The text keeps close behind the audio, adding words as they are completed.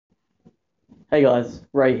Hey guys,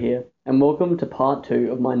 Ray here, and welcome to part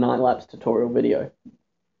 2 of my night lapse tutorial video.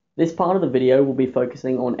 This part of the video will be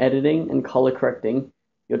focusing on editing and color correcting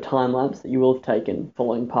your time lapse that you will have taken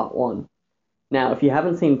following part 1. Now, if you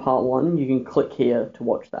haven't seen part 1, you can click here to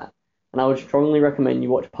watch that, and I would strongly recommend you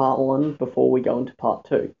watch part 1 before we go into part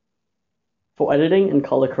 2. For editing and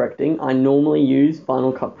color correcting, I normally use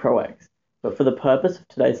Final Cut Pro X, but for the purpose of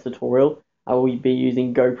today's tutorial, I will be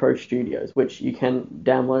using GoPro Studios, which you can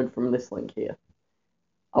download from this link here.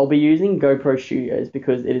 I'll be using GoPro Studios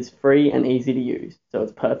because it is free and easy to use, so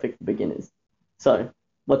it's perfect for beginners. So,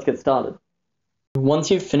 let's get started. Once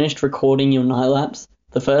you've finished recording your night lapse,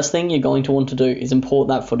 the first thing you're going to want to do is import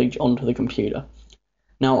that footage onto the computer.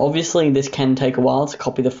 Now, obviously this can take a while to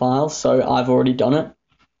copy the files, so I've already done it,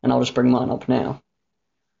 and I'll just bring mine up now.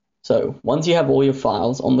 So, once you have all your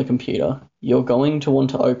files on the computer, you're going to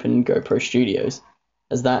want to open GoPro Studios,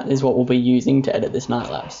 as that is what we'll be using to edit this night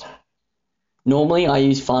lapse. Normally I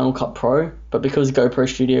use Final Cut Pro, but because GoPro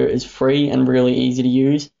Studio is free and really easy to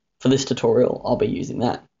use, for this tutorial I'll be using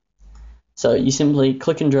that. So you simply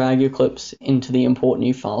click and drag your clips into the Import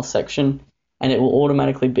New File section, and it will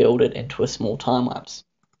automatically build it into a small time lapse.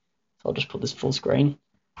 So I'll just put this full screen.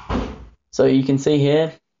 So you can see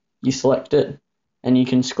here, you select it, and you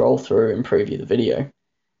can scroll through and preview the video.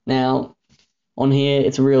 Now, on here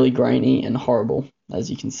it's really grainy and horrible,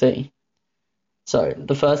 as you can see. So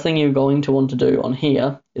the first thing you're going to want to do on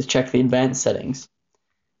here is check the advanced settings.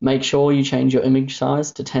 Make sure you change your image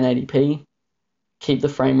size to 1080p, keep the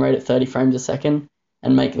frame rate at 30 frames a second,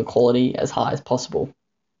 and make the quality as high as possible.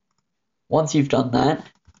 Once you've done that,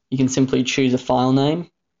 you can simply choose a file name.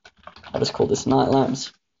 I'll just call this night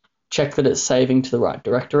lapse. Check that it's saving to the right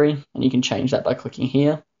directory, and you can change that by clicking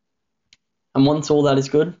here. And once all that is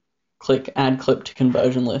good, click Add Clip to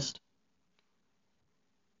Conversion List.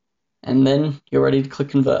 And then you're ready to click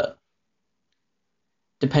Convert.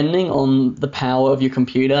 Depending on the power of your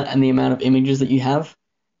computer and the amount of images that you have,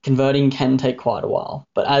 converting can take quite a while,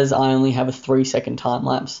 but as I only have a 3-second time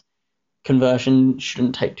lapse, conversion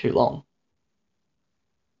shouldn't take too long.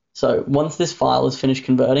 So once this file is finished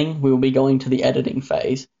converting, we will be going to the editing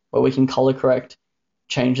phase, where we can color correct,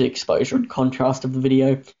 change the exposure and contrast of the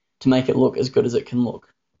video to make it look as good as it can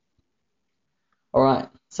look. Alright,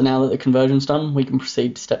 so now that the conversion's done, we can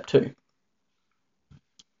proceed to step 2.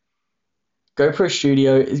 GoPro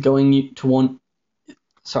Studio is going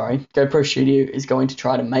to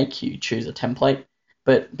try to make you choose a template,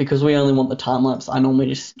 but because we only want the time lapse, I normally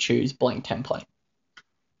just choose blank template.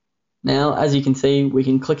 Now, as you can see, we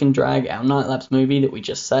can click and drag our night lapse movie that we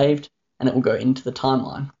just saved, and it will go into the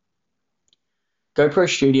timeline. GoPro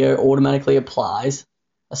Studio automatically applies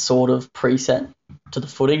a sort of preset to the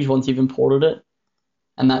footage once you've imported it,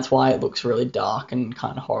 and that's why it looks really dark and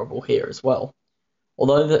kind of horrible here as well.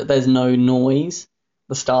 Although there's no noise,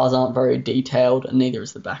 the stars aren't very detailed and neither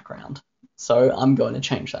is the background, so I'm going to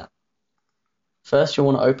change that. First, you'll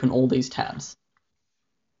want to open all these tabs.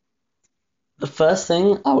 The first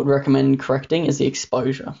thing I would recommend correcting is the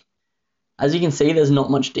exposure. As you can see, there's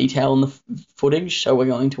not much detail in the footage, so we're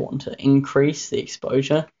going to want to increase the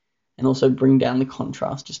exposure and also bring down the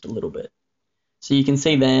contrast just a little bit. So you can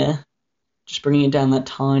see there, just bringing it down that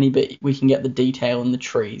tiny bit, we can get the detail in the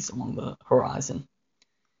trees along the horizon.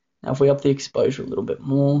 Now if we up the exposure a little bit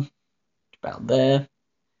more, about there,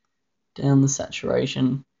 down the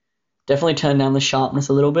saturation, definitely turn down the sharpness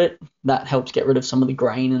a little bit, that helps get rid of some of the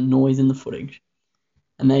grain and noise in the footage.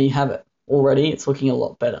 And there you have it, already it's looking a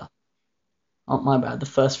lot better. Oh, my bad, the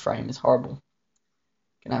first frame is horrible.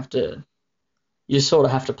 You just sort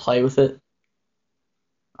of have to play with it.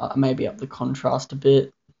 Maybe up the contrast a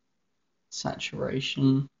bit,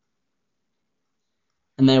 saturation,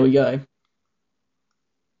 and there we go.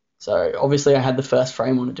 So obviously I had the first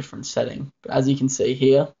frame on a different setting, but as you can see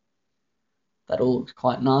here, that all looks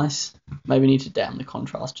quite nice. Maybe need to dampen the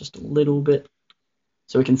contrast just a little bit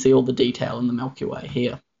so we can see all the detail in the Milky Way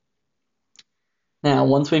here. Now,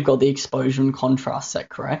 once we've got the exposure and contrast set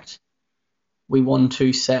correct, we want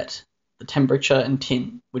to set the temperature and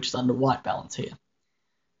tint, which is under white balance here.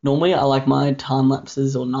 Normally I like my time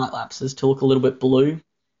lapses or night lapses to look a little bit blue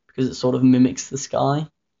because it sort of mimics the sky.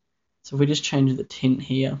 So if we just change the tint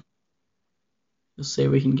here, you'll see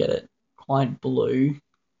we can get it quite blue,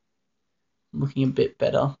 looking a bit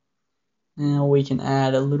better. Now we can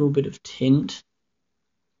add a little bit of tint.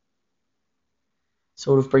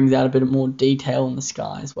 Sort of brings out a bit more detail in the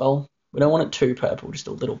sky as well. We don't want it too purple, just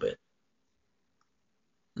a little bit.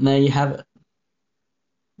 And there you have it.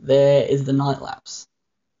 There is the night lapse.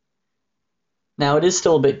 Now it is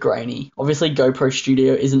still a bit grainy. Obviously GoPro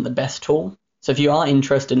Studio isn't the best tool, so if you are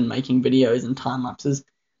interested in making videos and time lapses,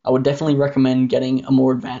 I would definitely recommend getting a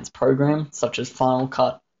more advanced program such as Final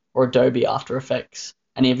Cut or Adobe After Effects,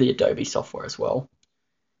 any of the Adobe software as well.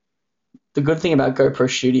 The good thing about GoPro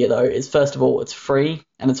Studio though is, first of all, it's free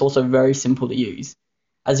and it's also very simple to use.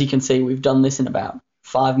 As you can see, we've done this in about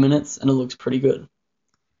 5 minutes and it looks pretty good.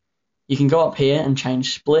 You can go up here and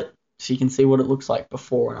change split so you can see what it looks like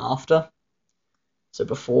before and after. So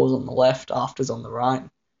before's on the left, after's on the right.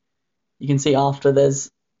 You can see after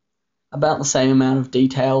there's about the same amount of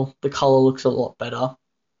detail, the color looks a lot better,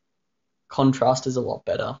 contrast is a lot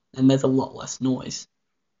better, and there's a lot less noise.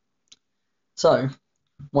 So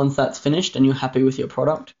once that's finished and you're happy with your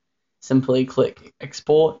product, simply click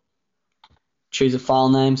export, choose a file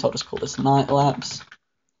name, so I'll just call this night-lapse,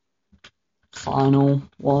 final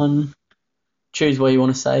one, choose where you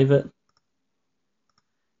want to save it.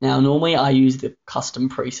 Now normally I use the custom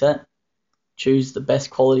preset, choose the best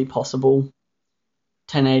quality possible,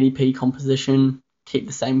 1080p composition, keep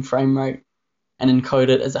the same frame rate, and encode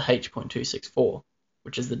it as a H.264,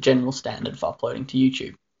 which is the general standard for uploading to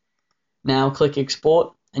YouTube. Now click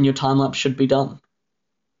export and your time-lapse should be done.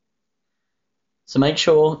 So make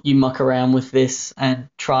sure you muck around with this and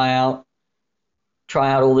try out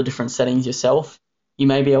all the different settings yourself. You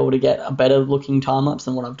may be able to get a better looking time-lapse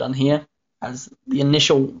than what I've done here, as the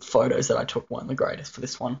initial photos that I took weren't the greatest for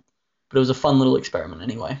this one, but it was a fun little experiment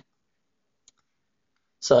anyway.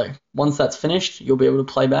 So once that's finished, you'll be able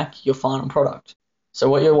to play back your final product. So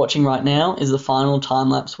what you're watching right now is the final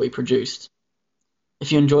time-lapse we produced.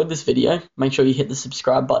 If you enjoyed this video, make sure you hit the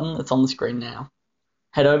subscribe button that's on the screen now.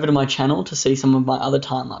 Head over to my channel to see some of my other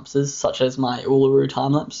time-lapses, such as my Uluru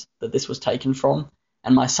time-lapse that this was taken from,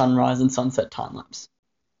 and my sunrise and sunset time-lapse.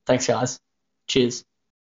 Thanks guys. Cheers.